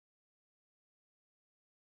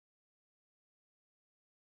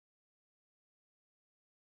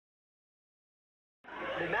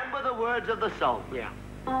remember the words of the song. Yeah.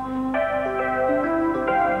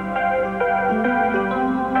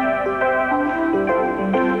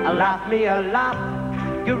 Laugh me a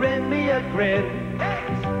laugh, grin me a grin,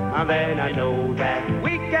 and then I know that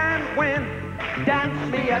we can win.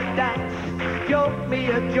 Dance me a dance, joke me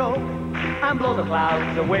a joke, and blow the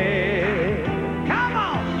clouds away. Come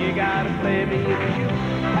on! You gotta play me a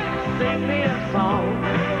tune, sing me a song,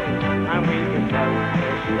 and we can tell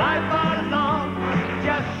life along,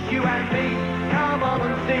 just you and me. Come on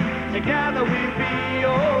and sing, together we'll be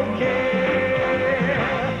okay.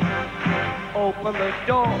 Open the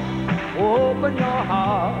door, open your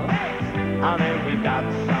heart, and then we've got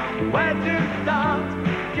somewhere to start.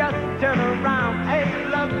 Just turn around, hey,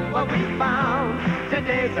 look what we found.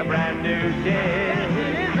 Today's a brand new day. Yes,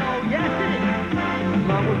 it is, oh, yes, it is.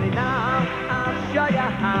 Come with me now, I'll show you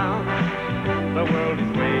how. The world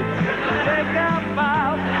is waiting to take a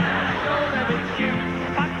bow. Show them it's you,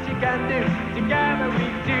 what you can do. Together we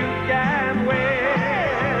two can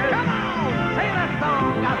win. Come on, sing a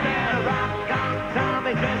song out there, rock on,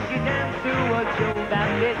 Tommy, just you dance to a tune that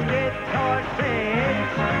fits guitar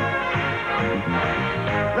sings.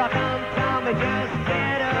 Rock on, Tommy, just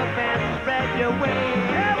get up and spread your wings.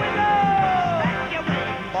 Here we go! Spread your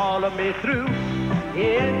wings. Follow me through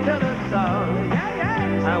into the sun. Yeah,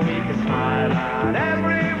 yeah. And we can smile at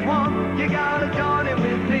everyone. You gotta join in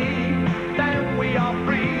with me. Then we are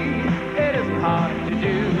free. It is hard to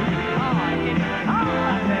do. Hard, it's hard.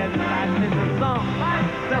 I said that's in the song.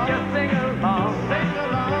 So just sing along. Sing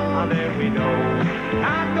along. And then we know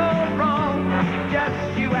can't go wrong.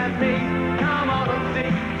 Just you and me.